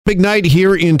big night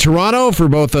here in Toronto for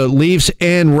both Leafs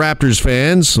and Raptors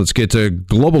fans. Let's get to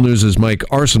Global News' Mike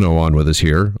Arsenault on with us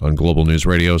here on Global News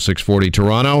Radio 640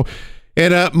 Toronto.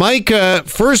 And Mike,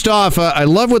 first off, I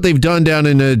love what they've done down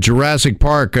in Jurassic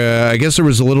Park. I guess there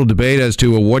was a little debate as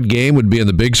to what game would be on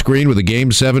the big screen with a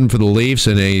Game 7 for the Leafs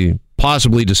and a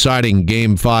possibly deciding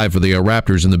Game 5 for the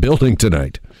Raptors in the building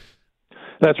tonight.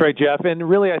 That's right, Jeff. And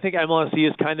really, I think MLSE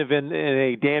is kind of in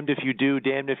a damned if you do,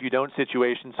 damned if you don't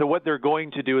situation. So what they're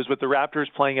going to do is with the Raptors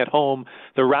playing at home,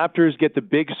 the Raptors get the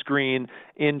big screen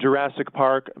in Jurassic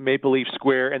Park, Maple Leaf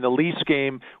Square, and the Leafs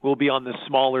game will be on the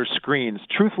smaller screens.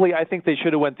 Truthfully, I think they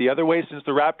should have went the other way. Since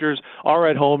the Raptors are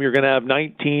at home, you're going to have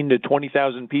 19 to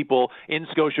 20,000 people in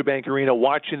Scotiabank Arena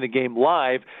watching the game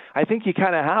live. I think you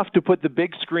kind of have to put the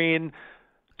big screen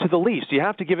to the Leafs. You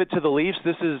have to give it to the Leafs.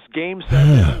 This is Game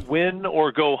 7, win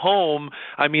or go home.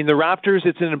 I mean, the Raptors,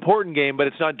 it's an important game, but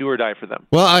it's not do or die for them.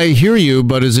 Well, I hear you,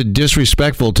 but is it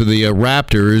disrespectful to the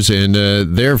Raptors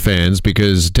and their fans?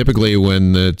 Because typically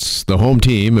when it's the home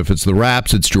team, if it's the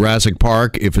Raps, it's Jurassic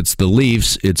Park. If it's the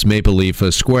Leafs, it's Maple Leaf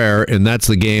Square, and that's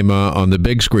the game on the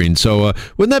big screen. So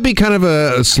wouldn't that be kind of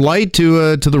a slight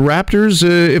to the Raptors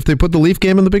if they put the Leaf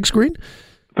game on the big screen?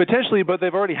 Potentially, but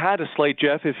they've already had a slight,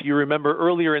 Jeff. If you remember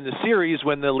earlier in the series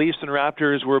when the Leafs and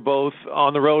Raptors were both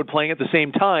on the road playing at the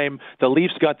same time, the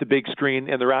Leafs got the big screen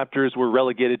and the Raptors were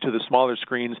relegated to the smaller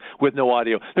screens with no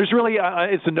audio. There's really,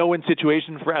 it's a no-win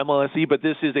situation for MLSE, but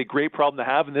this is a great problem to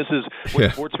have, and this is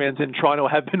what sports fans in Toronto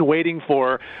have been waiting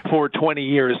for 20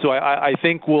 years. So I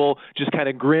think we'll just kind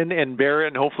of grin and bear it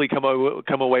and hopefully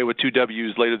come away with 2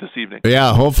 W's later this evening.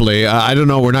 Yeah, hopefully. I don't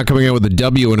know. We're not coming out with a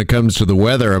W when it comes to the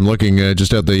weather. I'm looking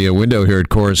just out the window here at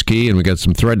Corus Quay, and we got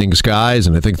some threatening skies,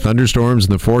 and I think thunderstorms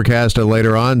in the forecast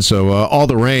later on. So all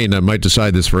the rain might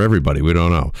decide this for everybody. We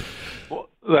don't know.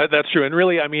 That's true. And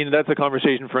really, I mean, that's a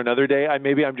conversation for another day.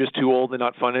 Maybe I'm just too old and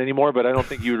not fun anymore, but I don't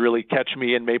think you would really catch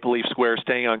me in Maple Leaf Square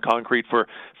staying on concrete for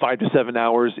 5 to 7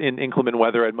 hours in inclement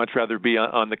weather. I'd much rather be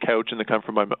on the couch in the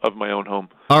comfort of my own home.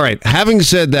 All right. Having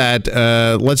said that,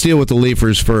 let's deal with the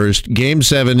Leafers first. Game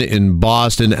 7 in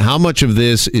Boston. How much of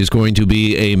this is going to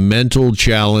be a mental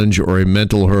challenge or a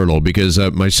mental hurdle? Because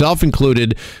myself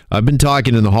included, I've been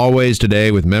talking in the hallways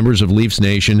today with members of Leafs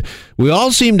Nation. We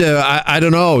all seem to, I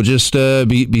don't know, just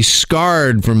be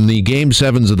scarred from the Game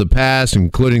 7s of the past,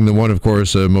 including the one, of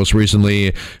course, most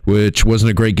recently, which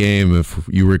wasn't a great game, if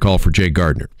you recall, for Jake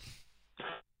Gardiner.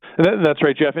 That's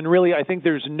right, Jeff. And really, I think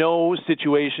there's no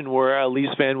situation where a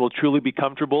Leafs fan will truly be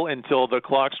comfortable until the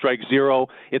clock strikes 0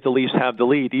 if the Leafs have the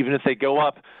lead. Even if they go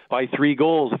up by 3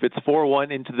 goals, if it's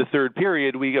 4-1 into the third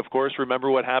period, we, of course, remember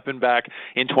what happened back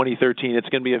in 2013. It's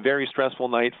going to be a very stressful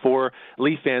night for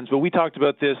Leaf fans. But we talked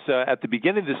about this at the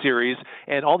beginning of the series,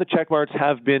 and all the check marks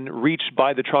have been reached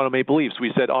by the Toronto Maple Leafs.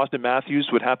 We said Austin Matthews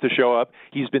would have to show up.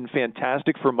 He's been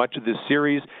fantastic for much of this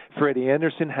series. Freddie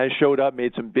Anderson has showed up,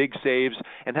 made some big saves,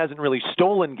 and hasn't really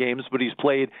stolen games, but he's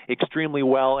played extremely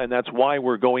well, and that's why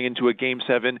we're going into a Game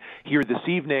 7 here this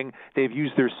evening. They've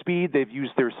used their speed, they've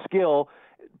used their skill.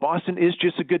 Boston is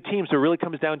just a good team, so it really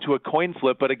comes down to a coin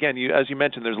flip. But again, as you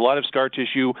mentioned, there's a lot of scar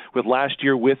tissue with last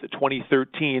year with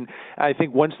 2013. I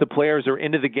think once the players are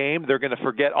into the game, they're going to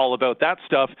forget all about that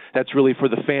stuff. That's really for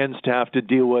the fans to have to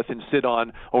deal with and sit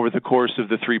on over the course of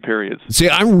the 3 periods. See,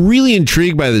 I'm really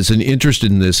intrigued by this and interested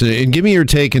in this. And give me your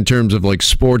take in terms of like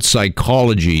sports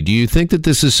psychology. Do you think that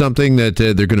this is something that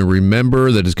they're going to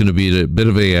remember, that is going to be a bit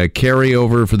of a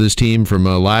carryover for this team from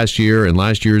last year and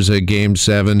last year's Game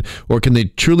 7? Or can they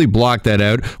truly block that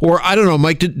out? Or I don't know,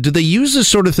 Mike, do they use this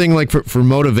sort of thing like for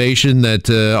motivation that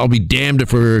I'll be damned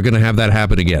if we're going to have that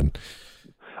happen again?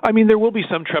 I mean, there will be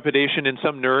some trepidation and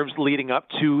some nerves leading up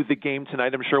to the game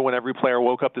tonight. I'm sure when every player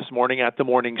woke up this morning at the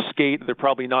morning skate, they're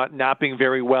probably not napping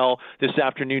very well this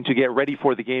afternoon to get ready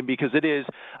for the game because it is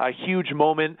a huge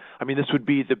moment. I mean, this would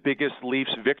be the biggest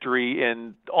Leafs victory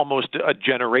in almost a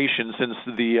generation since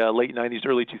the late 90s,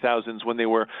 early 2000s when they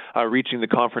were reaching the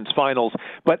conference finals.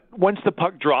 But once the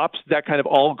puck drops, that kind of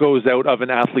all goes out of an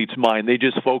athlete's mind. They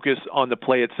just focus on the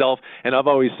play itself. And I've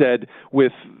always said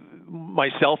with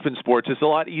myself in sports, it's a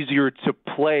lot easier to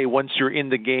play once you're in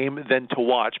the game than to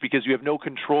watch because you have no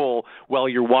control while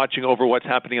you're watching over what's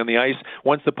happening on the ice.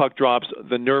 Once the puck drops,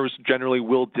 the nerves generally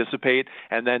will dissipate,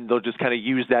 and then they'll just kind of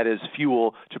use that as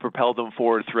fuel to propel them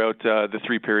forward throughout the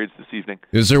 3 periods this evening.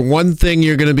 Is there one thing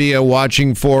you're going to be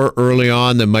watching for early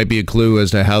on that might be a clue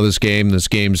as to how this Game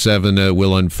 7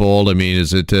 will unfold? I mean,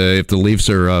 is it if the Leafs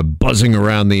are buzzing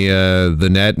around the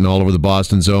net and all over the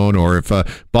Boston zone, or if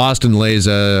Boston lays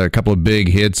a couple of big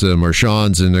hits,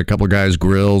 Marchand's and a couple of guys'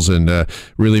 grills, and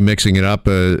really mixing it up?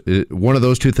 One of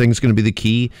those two things going to be the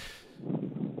key?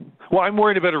 Well, I'm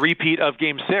worried about a repeat of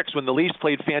Game 6 when the Leafs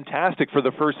played fantastic for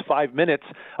the first 5 minutes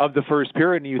of the first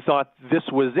period, and you thought this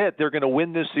was it. They're going to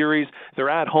win this series. They're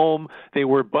at home. They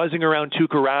were buzzing around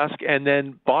Tuukka Rask, and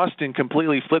then Boston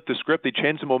completely flipped the script. They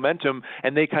changed the momentum,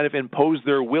 and they kind of imposed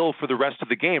their will for the rest of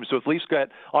the game. So if Leafs got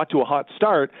off to a hot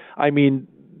start, I mean,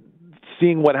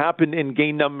 seeing what happened in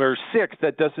game number 6,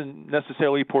 that doesn't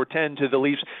necessarily portend to the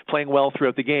Leafs playing well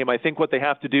throughout the game. I think what they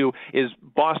have to do is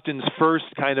Boston's first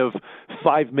kind of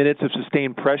 5 minutes of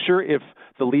sustained pressure. If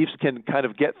the Leafs can kind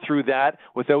of get through that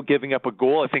without giving up a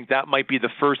goal, I think that might be the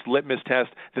first litmus test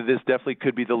that this definitely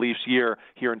could be the Leafs' year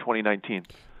here in 2019.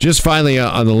 Just finally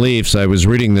on the Leafs, I was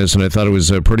reading this and I thought it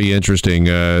was pretty interesting.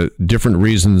 Different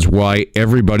reasons why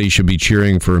everybody should be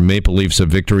cheering for Maple Leafs a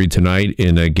victory tonight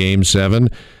in Game 7.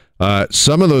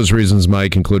 Some of those reasons,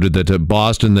 Mike, included that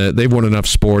Boston, they've won enough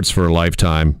sports for a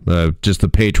lifetime, just the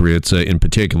Patriots in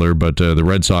particular, but the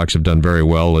Red Sox have done very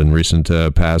well in recent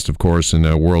past, of course, in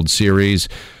World Series.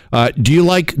 Do you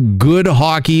like good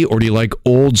hockey or do you like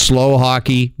old, slow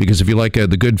hockey? Because if you like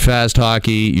the good, fast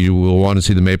hockey, you will want to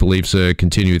see the Maple Leafs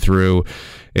continue through.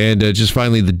 And just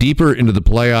finally, the deeper into the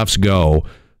playoffs go,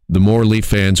 the more Leaf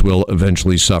fans will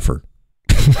eventually suffer.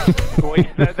 Boy,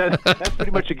 that's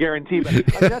pretty much a guarantee. But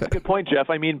that's a good point, Jeff.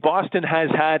 I mean, Boston has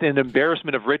had an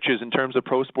embarrassment of riches in terms of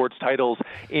pro sports titles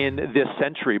in this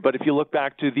century. But if you look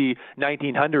back to the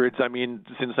 1900s, I mean,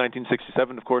 since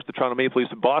 1967, of course, the Toronto Maple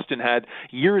Leafs of Boston had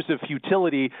years of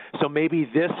futility. So maybe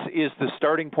this is the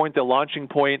starting point, the launching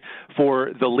point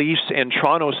for the Leafs and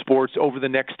Toronto sports over the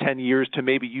next 10 years to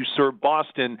maybe usurp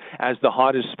Boston as the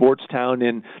hottest sports town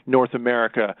in North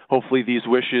America. Hopefully these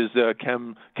wishes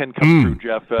can come true,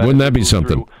 Jeff. Wouldn't that be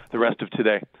something? The rest of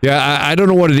today. Yeah, I don't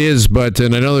know what it is,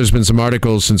 and I know there's been some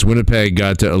articles since Winnipeg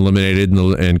got eliminated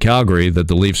and Calgary that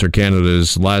the Leafs are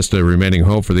Canada's last remaining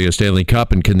hope for the Stanley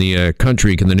Cup, and can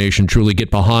the nation truly get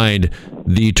behind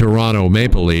the Toronto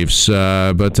Maple Leafs?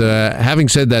 But having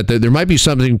said that, there might be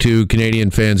something to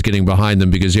Canadian fans getting behind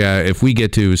them because, if we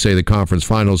get to, say, the conference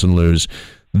finals and lose,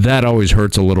 that always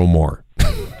hurts a little more.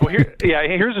 Well,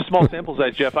 here's a small sample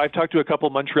size, Jeff. I've talked to a couple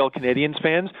Montreal Canadiens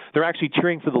fans. They're actually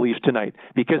cheering for the Leafs tonight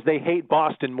because they hate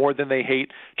Boston more than they hate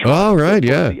Toronto. Oh, right,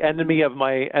 yeah. The enemy of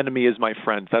my enemy is my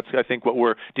friend. That's, I think, what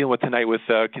we're dealing with tonight with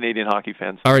Canadian hockey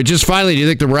fans. All right, just finally, do you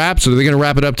think the Raps, are they going to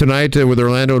wrap it up tonight with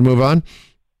Orlando and move on?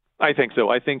 I think so.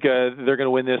 I think they're going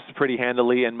to win this pretty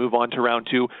handily and move on to round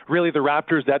 2. Really, the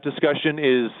Raptors, that discussion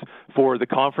is for the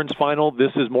conference final.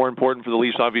 This is more important for the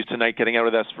Leafs, obviously, tonight, getting out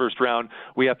of that first round.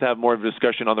 We have to have more of a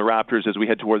discussion on the Raptors as we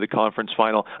head toward the conference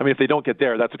final. I mean, if they don't get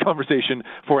there, that's a conversation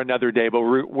for another day, but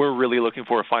we're really looking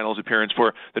for a finals appearance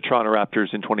for the Toronto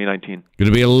Raptors in 2019.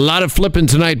 Going to be a lot of flipping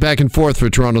tonight back and forth for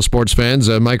Toronto sports fans.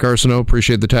 Mike Arsenault,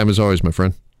 appreciate the time as always, my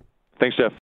friend. Thanks, Jeff.